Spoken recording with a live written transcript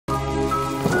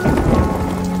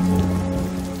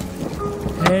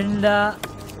ಹೆಂಡ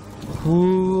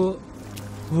ಹೂವು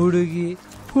ಹುಡುಗಿ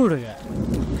ಹುಡುಗ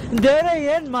ದೇವ್ರ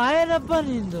ಏನ್ ಮಾಯನಪ್ಪ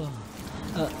ನಿಂದು.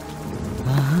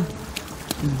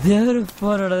 ದೇವ್ರ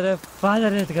ಫೋನ್ ನೋಡಿದ್ರೆ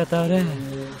ಫಾದರ್ ಎತ್ಕತ್ತವ್ರೆ.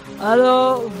 Hello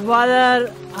father,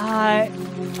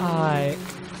 hi.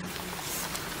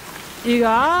 ಈಗ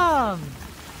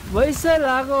ವಯಸ್ಸಲ್ಲಿ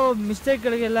ಆಗೋ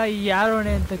ಮಿಸ್ಟೇಕ್ಗಳಿಗೆಲ್ಲ ಯಾರು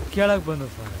ಹೊಣೆ ಅಂತ ಕೇಳಕ್ ಬಂದು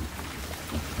ಫಾದರ್.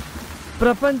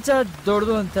 ಪ್ರಪಂಚ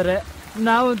ದೊಡ್ಡದು ಅಂತಾರೆ,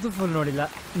 ನಾವಂತೂ ಫುಲ್ ನೋಡಿಲ್ಲ.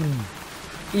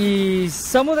 ಈ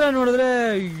ಸಮುದ್ರ ನೋಡಿದ್ರೆ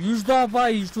ಇಷ್ಟಪ್ಪ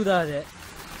ಇಷ್ಟುದ ಇದೆ,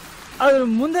 ಅದ್ರ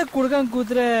ಮುಂದೆ ಕುಡ್ಕಂಗೆ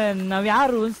ಕೂತ್ರೆ ನಾವು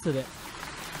ಯಾರು ಅನಿಸ್ತದೆ.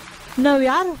 ನಾವು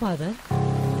ಯಾರು ಫಾದರ್?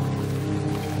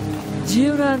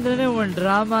 ಜೀವನ ಅಂದ್ರೆ ಒಂದು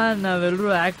ಡ್ರಾಮಾ, ನಾವೆಲ್ಲರೂ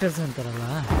ಆಕ್ಟರ್ಸ್ ಅಂತಾರಲ್ಲ.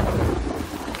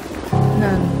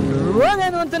 ನಾನು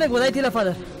ರೋಗೇನು ಅಂತಾನೆ ಗೊತ್ತಾಯ್ತಿಲ್ಲ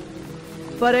ಫಾದರ್.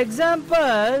 ಫಾರ್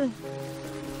ಎಕ್ಸಾಂಪಲ್,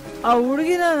 ಆ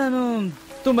ಹುಡುಗಿನ ನಾನು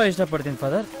ತುಂಬ ಇಷ್ಟಪಡ್ತೀನಿ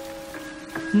ಫಾದರ್.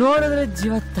 ನೋಡಿದ್ರೆ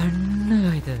ಜೀವ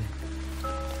ತಣ್ಣಗಾಯ್ತದೆ.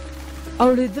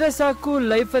 ಅವಳಿದ್ರೆ ಸಾಕು,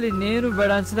 ಲೈಫಲ್ಲಿ ಇನ್ನೇನು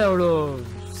ಬೇಡ ಅನ್ಸಿದೆ. ಅವಳು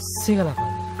ಸಿಗಲ್ಲ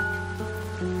ಫಾದರ್,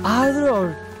 ಆದರೂ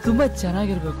ಅವಳು ತುಂಬ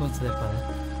ಚೆನ್ನಾಗಿರ್ಬೇಕು ಅನ್ಸಿದೆ ಫಾದರ್.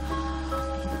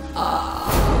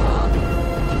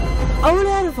 ಅವಳು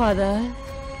ಯಾರು ಫಾದರ್?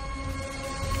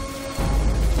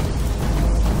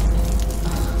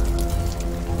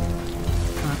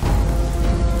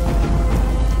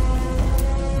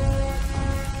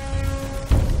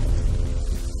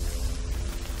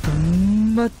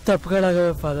 ತುಂಬ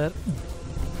ತಪ್ಪುಗಳಾಗವೆ ಫಾದರ್.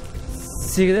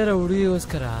 ಸಿಗದೇ ಇರೋ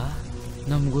ಹುಡುಗಿಗೋಸ್ಕರ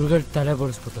ನಮ್ಮ ಗುರುಗಳು ತಲೆ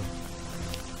ಬಡಿಸ್ಬಿಟ್ಟು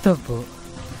ತಪ್ಪು.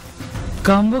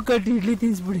 ಕಂಬ ಕಟ್ಟಿ ಇಡ್ಲಿ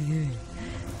ತಿನ್ಸ್ಬಿಟ್ಟಿದ್ದೀವಿ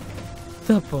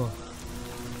ತಪ್ಪು.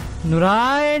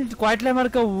 108 ಕ್ವಾಟ್ಲೆ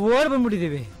ಮಾಡ್ಕ ಓಡ್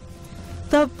ಬಂದ್ಬಿಟ್ಟಿದ್ದೀವಿ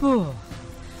ತಪ್ಪು.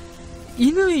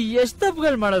 ಇನ್ನು ಎಷ್ಟು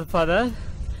ತಪ್ಪುಗಳು ಮಾಡೋದು ಫಾದರ್?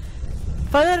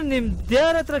 ಫಾದರ್, ನಿಮ್ಮ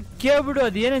ದೇವರ ಹತ್ರ ಕೇಳ್ಬಿಡು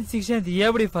ಅದೇನೇನು ಶಿಕ್ಷೆ ಅಂತ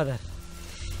ಹೇಳ್ಬಿಡಿ ಫಾದರ್.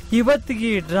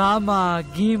 ಇವತ್ತಿಗೆ ಡ್ರಾಮಾ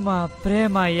ಗೀಮಾ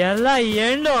ಪ್ರೇಮ ಎಲ್ಲ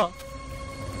ಎಂಡು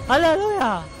ಅಲ್ಲ ಅಲ್ಲ.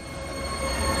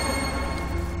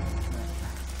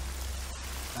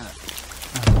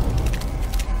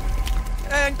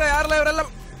 ಯಾರಲ್ಲ ಇವರೆಲ್ಲ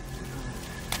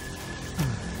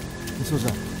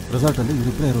ರೆಸಾರ್ಟ್ ಅಲ್ಲಿ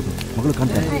ಇವರಿಬ್ಬರೇ ಇರೋದು. ಮಗಳು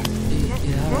ಕಾಣ್ತಾರೆ.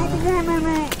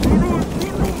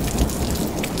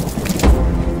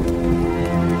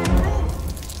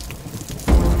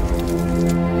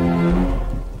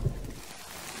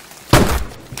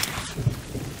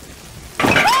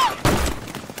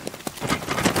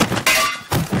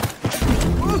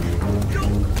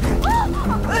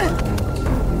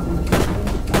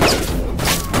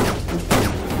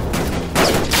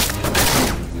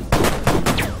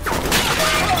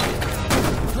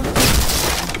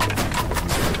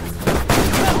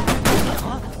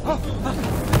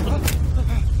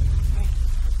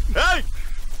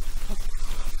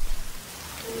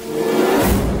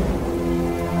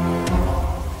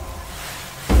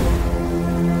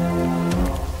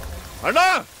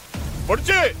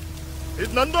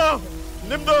 ನಂದು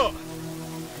ನಿಮ್ದು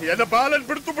ಏನ ಬಾಲನ್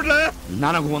ಬಿಡ್ತು ಬಿಡ್ಲೆ.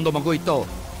 ನನಗೂ ಒಂದು ಮಗು ಇತ್ತು,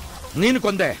 ನೀನು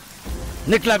ಕೊಂದೆ.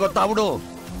 ನಿಕ್ಲ ಗೊತ್ತಾಗ್ಬಿಡು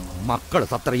ಮಕ್ಕಳು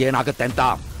ಸತ್ರ ಏನಾಗುತ್ತೆ ಅಂತ.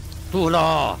 ತೂಲ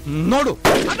ನೋಡು.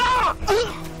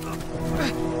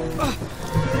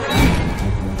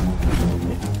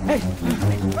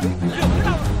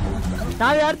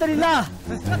 ನಾವ್ ಯಾರ್ತರಿಲ್ಲ.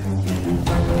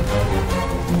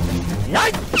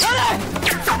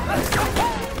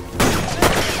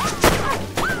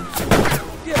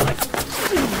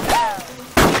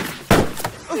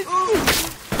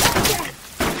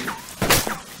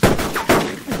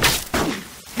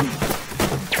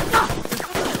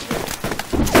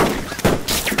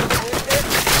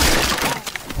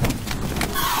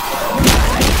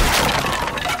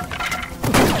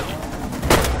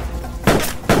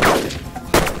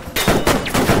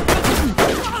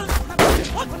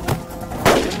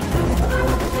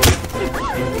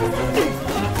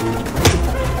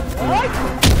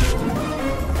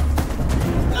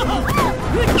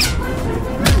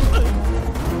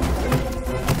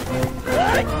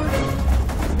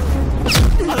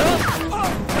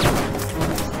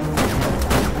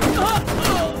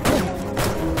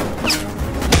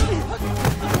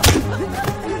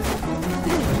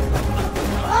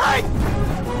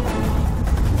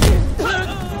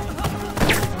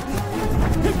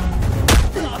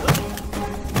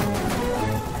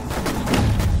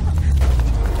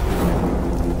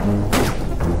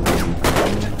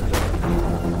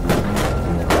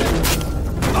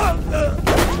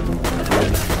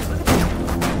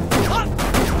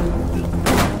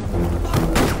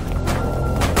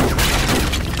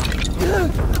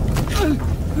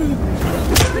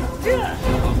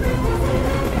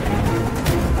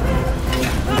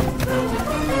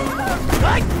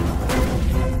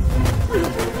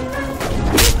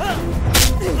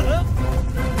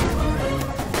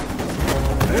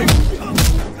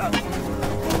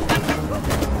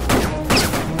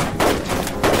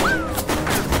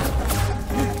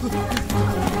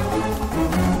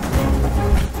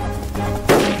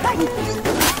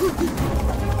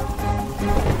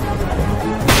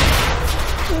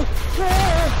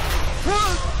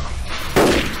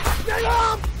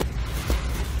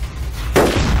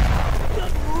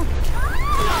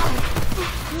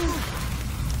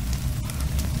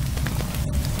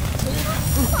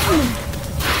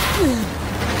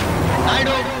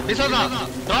 Naidu, D'Souza,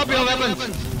 drop your weapons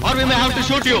or we may have to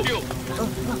shoot you.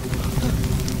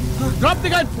 Drop the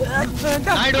gun!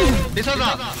 Naidu, D'Souza,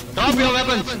 drop your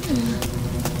weapons.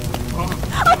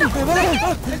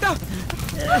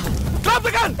 Drop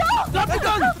the gun! Drop the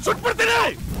gun! Shoot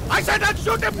Martine! I said not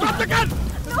shoot him! Drop the gun!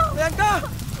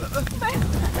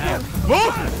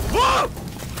 Move! Move!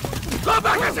 Go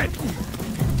back, I said!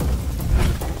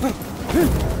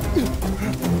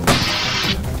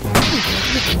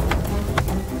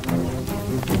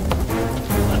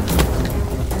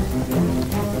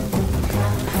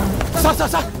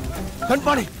 Sir! Gun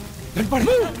party!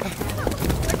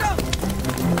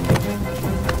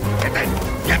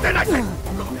 Get in, I said!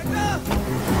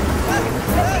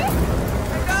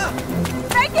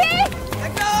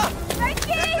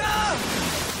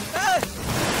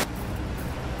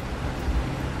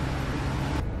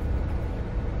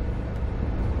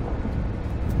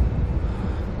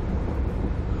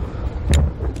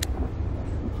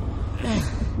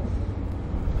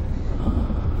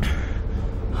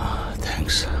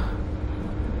 Thanks.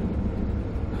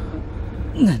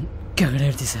 ನಾನು ಕೆಳಗಡೆ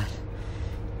ಇರ್ತೀನಿ sir.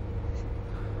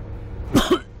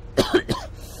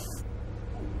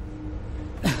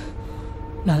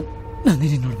 ನಾನು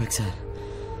ನೀನು ನೋಡ್ಬೇಕು sir.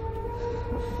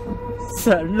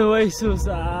 ಸಣ್ಣ ವಯಸ್ಸು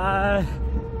sir,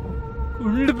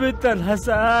 ಉಂಡು ಬಿತ್ತಲ್ಲ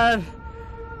sir.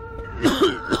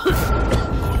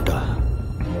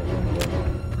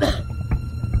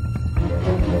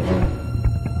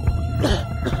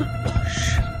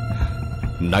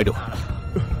 Naidu,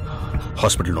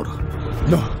 hospital ನೋಡು.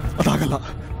 ಅದಾಗಲ್ಲ.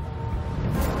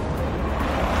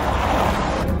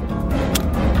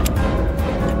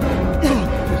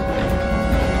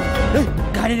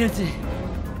 ಗಾಡಿ ನಿಲ್ಸಿ,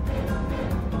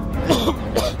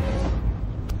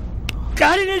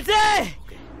 ಗಾಡಿ ನಿಲ್ಸಿ.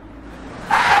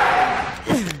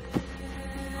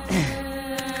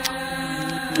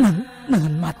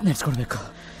 ನನ್ನ ಮಾತು ನಡೆಸ್ಕೊಡ್ಬೇಕು.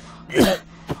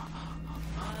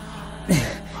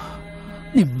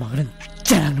 ನಿಮ್ಮ ಮಗಳನ್ನ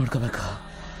ಚೆನ್ನಾಗಿ ನೋಡ್ಕೋಬೇಕು.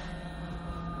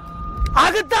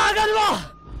 ಆಗುತ್ತಾ ಆಗಲ್ವಾ?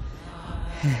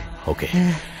 Okay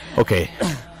okay.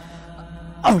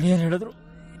 ಅವಳು ಏನು ಹೇಳಿದ್ರು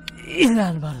ಇಲ್ಲ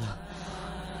ಅನ್ಬಾರ್ದು.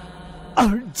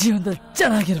 ಅವಳ ಜೀವನದಲ್ಲಿ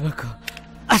ಚೆನ್ನಾಗಿರ್ಬೇಕು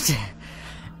ಅಷ್ಟೇ.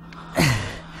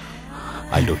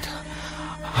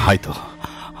 ಆಯ್ತು.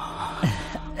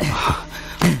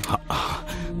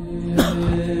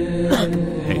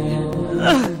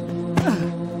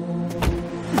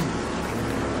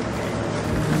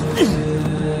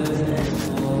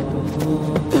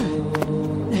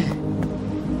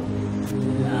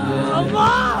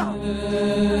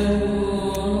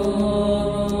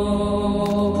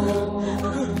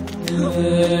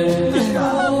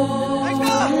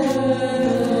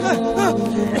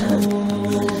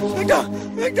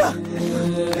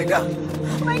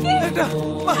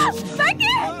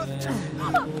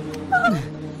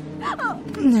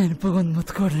 ನೆನಪಗೊಂದು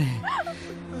ಮುತ್ತು ಕೊಡ್ರಿ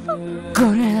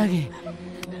ಕೊನೆಯಾಗಿ.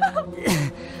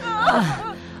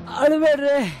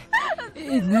 ಅಳಬೇಡ್ರಿ,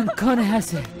 ಇದು ನನ್ನ ಕೊನೆ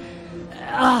ಆಸೆ.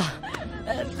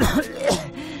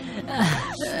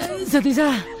 ಸತೀಶ,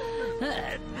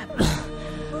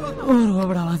 ಊರಿಗೆ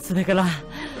ಹೋಗ್ಬೇಡ ಅನ್ಸಬೇಕಲ್ಲ,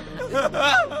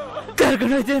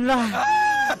 ಕರ್ಕೊಂಡು ಹೋಗ್ತೀನಲ್ಲ,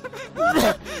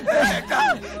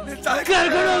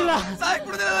 ಕರ್ಕೊಂಡೋಗ್ಲ.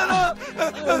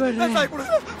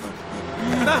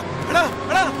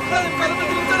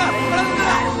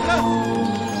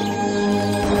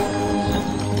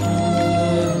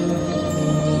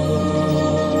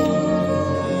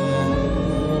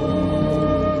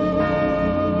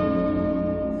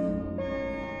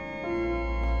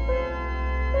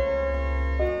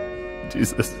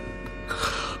 ಜೀಸಸ್,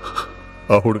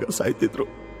 ಆ ಹುಡುಗ ಸಾಯ್ತಿದ್ರು,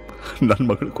 ನನ್ನ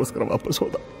ಮಗಳಿಗೋಸ್ಕರ ವಾಪಸ್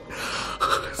ಹೋದ.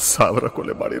 1000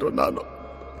 ಕೊಲೆ ಮಾಡಿರೋ ನಾನು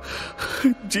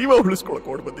ಜೀವ ಉಳಿಸ್ಕೊಳಕ್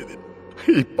ಓಡ್ ಬಂದಿದ್ದೀನಿ.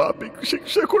 ಈ ಪಾಪಿಗೆ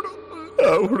ಶಿಕ್ಷೆ ಕೊಡು,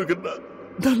 ಆ ಹುಡುಗನ್ನ,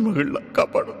 ನನ್ನ ಮಗಳನ್ನ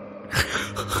ಕಾಪಾಡು.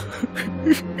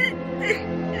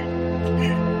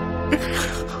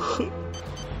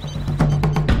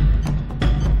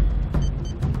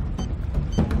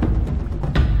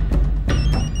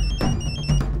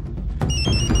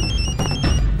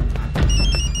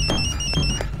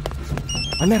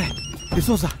 ಅಣ್ಣರೇ,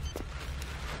 ಡಿಸೋಜ.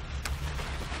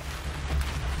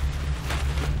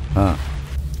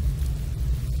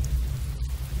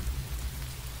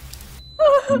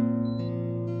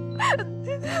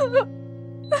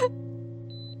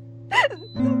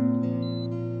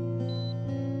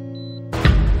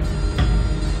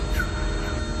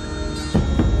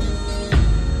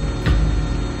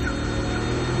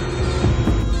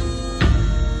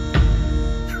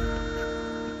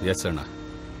 ಎಸ್ ಅಣ್ಣ,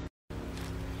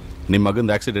 ನಿಮ್ಮ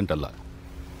ಮಗಂದು ಆಕ್ಸಿಡೆಂಟ್ ಅಲ್ಲ,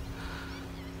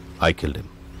 ಐ ಕಿಲ್ಡ್ ಹಿಮ್.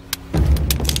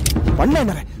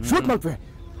 ಅಣ್ಣರೇ, ಶೂಟ್ ಮಾಡ್ತೀವಿ.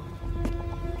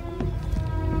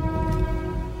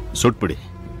 ಸುಟ್ಬಿಡಿ,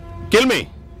 ಕೆಲ್ಮಿ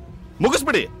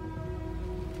ಮುಗಿಸ್ಬಿಡಿ.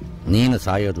 ನೀನು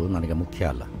ಸಾಯೋದು ನನಗೆ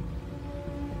ಮುಖ್ಯ ಅಲ್ಲ,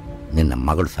 ನಿನ್ನ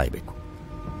ಮಗಳು ಸಾಯ್ಬೇಕು.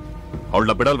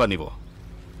 ಅವಳನ್ನ ಬಿಡಲ್ವಾ ನೀವು?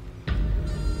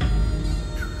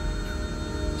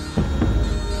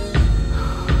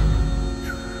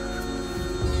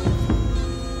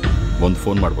 ಒಂದು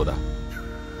ಫೋನ್ ಮಾಡ್ಬೋದಾ?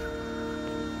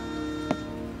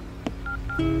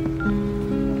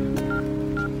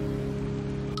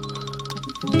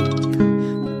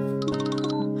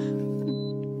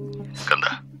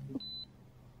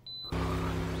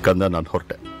 ಕಂದ, ನಾನು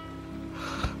ಹೊರಟೆ.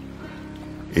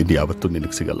 ಇನ್ಯಾವತ್ತೂ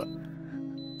ನಿನಗೆ ಸಿಗಲ್ಲ.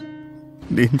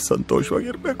 ನೀನ್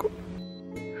ಸಂತೋಷವಾಗಿರ್ಬೇಕು.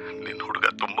 ನಿನ್ನ ಹುಡುಗ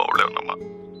ತುಂಬಾ ಒಳ್ಳೆಯವನಮ್ಮ.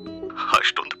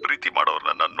 ಅಷ್ಟೊಂದು ಪ್ರೀತಿ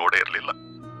ಮಾಡೋರ್ನ ನಾನು ನೋಡೇ ಇರಲಿಲ್ಲ.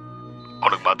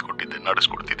 ಅವನಿಗೆ ಮಾತು ಕೊಟ್ಟಿದ್ದೆ,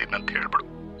 ನಡೆಸ್ಕೊಡ್ತಿದ್ದೀನಿ ಅಂತ ಹೇಳ್ಬಿಡು.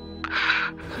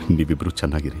 ನೀವಿಬ್ರು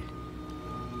ಚೆನ್ನಾಗಿರಿ.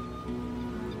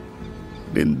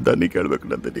 ನಿನ್ ದನಿ ಕೇಳ್ಬೇಕು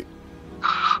ನಂದಿನಿ.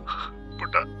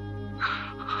 ಪುಟ್ಟ,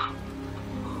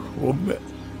 ಒಮ್ಮೆ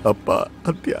ಅಪ್ಪ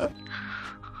ಅಂತ್ಯ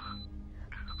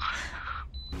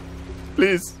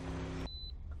ಪ್ಲೀಸ್.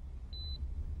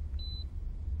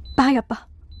 ಬಾಯ್ ಅಪ್ಪ.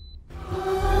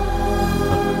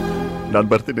 ನಾನು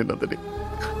ಬರ್ತೀನಿ ನಂದಿನಿ.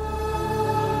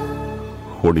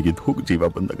 ಒಣಗಿದ ಹೂಗ್ ಜೀವ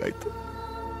ಬಂದಾಗಾಯ್ತು.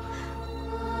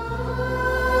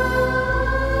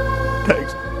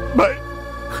 ಥ್ಯಾಂಕ್ಸ್. ಬಾಯ್.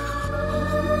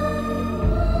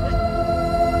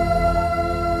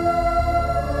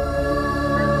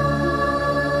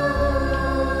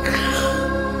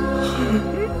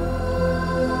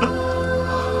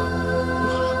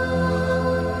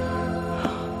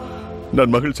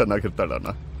 ನನ್ನ ಮಗಳು ಚೆನ್ನಾಗಿರ್ತಾಳಣ್ಣ.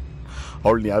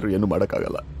 ಅವಳನ್ನ ಯಾರು ಏನು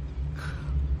ಮಾಡೋಕ್ಕಾಗಲ್ಲ.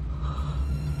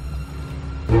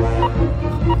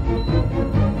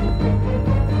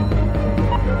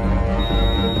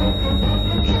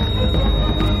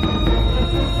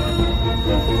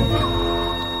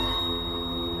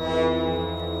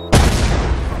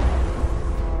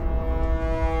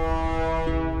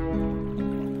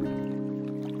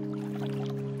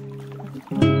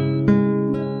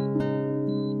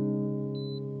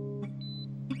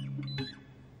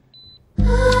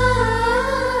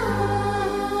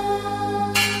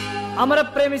 ಅಮರ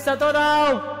ಪ್ರೇಮಿ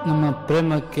ಸತೋದಾವ್. ನಮ್ಮ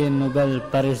ಪ್ರೇಮಕ್ಕೆ ನೊಬೆಲ್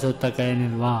ಪರಿಸೋತಕ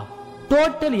ಏನಿಲ್ವಾ?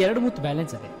 ಟೋಟಲ್ 2 ಮುತ್ತು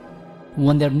ಬ್ಯಾಲೆನ್ಸ್ ಇದೆ.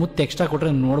 1-2 ಮುತ್ತು ಎಕ್ಸ್ಟ್ರಾ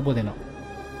ಕೊಟ್ರೆ ನೋಡ್ಬೋದೇನೋ.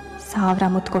 1000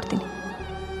 ಮುತ್ತು ಕೊಡ್ತೀನಿ.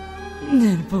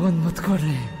 ನೆನಪಗೊಂದು ಮುತ್ತು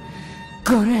ಕೊಡ್ರಿ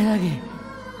ಕೊನೆಯದಾಗಿ.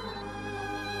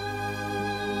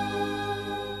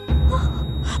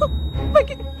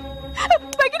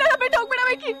 ಬಿಟ್ಟು ಹೋಗ್ಬೇಡ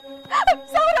ವೆಂಕಿ.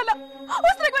 1000 ಅಲ್ಲ,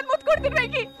 ಹೊಸದಾಗಿ ಒಂದು ಮುತ್ತು ಕೊಡ್ತೀನಿ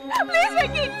ವೆಂಕಿ. ಪ್ಲೀಸ್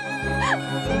ವೆಂಕಿ.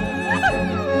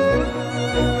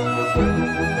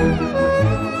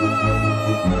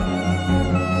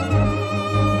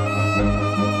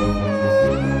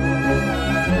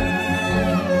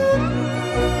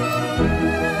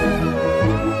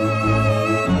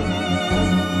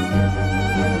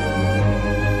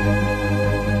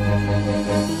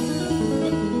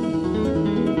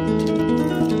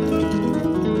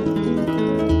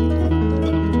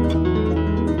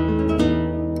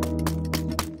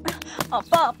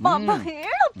 ಅಪ್ಪ ಅಪ್ಪ ಅಪ್ಪ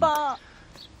ಹೇಳಪ್ಪ.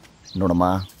 ನೋಡಮ್ಮ,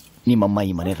 ನಿಮ್ಮಮ್ಮ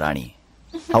ಈ ಮನೆ ರಾಣಿ.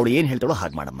 ಅವಳು ಏನ್ ಹೇಳ್ತಾಳೋ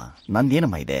ಹಾಗೆ ಮಾಡಮ್ಮ.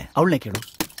 ನಂದೇನಮ್ಮ ಇದೆ, ಅವಳನ್ನೇ ಕೇಳು.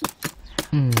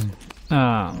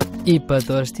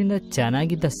 20 ವರ್ಷದಿಂದ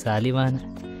ಚೆನ್ನಾಗಿದ್ದ ಸಾಲಿವಾನ.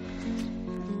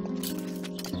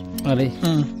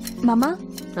 ಮಾಮ,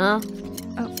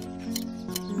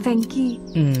 ವೆಂಕಿ.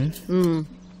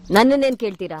 ನನ್ನನ್ನೇನ್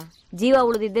ಕೇಳ್ತೀರಾ? ಜೀವ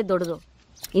ಉಳಿದಿದ್ದೆ ದೊಡ್ಡದು.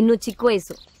 ಇನ್ನು ಚಿಕ್ಕ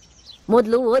ವಯಸ್ಸು.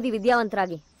 ಮೊದಲು ಓದಿ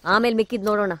ವಿದ್ಯಾವಂತರಾಗಿ, ಆಮೇಲೆ ಮಿಕ್ಕಿದ್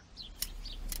ನೋಡೋಣ.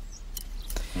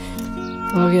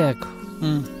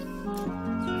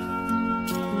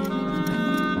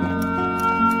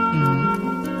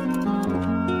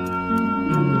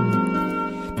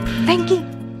 ವೆಂಕಿ,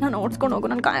 ನಾನು ಓಡಿಸ್ಕೊಂಡು ಹೋಗು,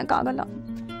 ನನ್ ಕಾಯಕ್ಕಾಗಲ್ಲ.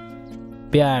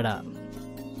 ಬ್ಯಾಡ,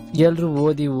 ಎಲ್ರು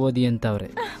ಓದಿ ಓದಿ ಅಂತವ್ರೆ.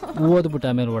 ಓದ್ಬಿಟ್ಟು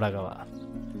ಆಮೇಲೆ ಓಡಾಗವ.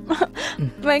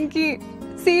 ವೆಂಕಿ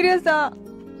ಸೀರಿಯಸ್ಸಾ?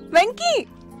 ವೆಂಕಿ,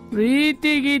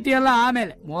 ಪ್ರೀತಿ ಗೀತಿ ಎಲ್ಲ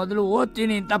ಆಮೇಲೆ, ಮೊದಲು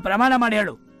ಓದ್ತೀನಿ ಅಂತ ಪ್ರಮಾಣ ಮಾಡಿ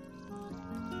ಹೇಳು.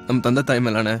 ನಮ್ಮ ತಂದೆ ತಾಯಿ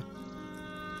ಮೇಲಾಣೆ,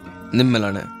 ನಿಮ್ಮ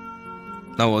ಮೇಲಾಣೆ,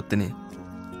 ನಾವು ಓದ್ತೀನಿ.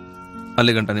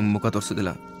 ಅಲ್ಲಿ ಗಂಟ ನಿಮ್ಮ ಮುಖ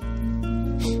ತೋರಿಸೋದಿಲ್ಲ.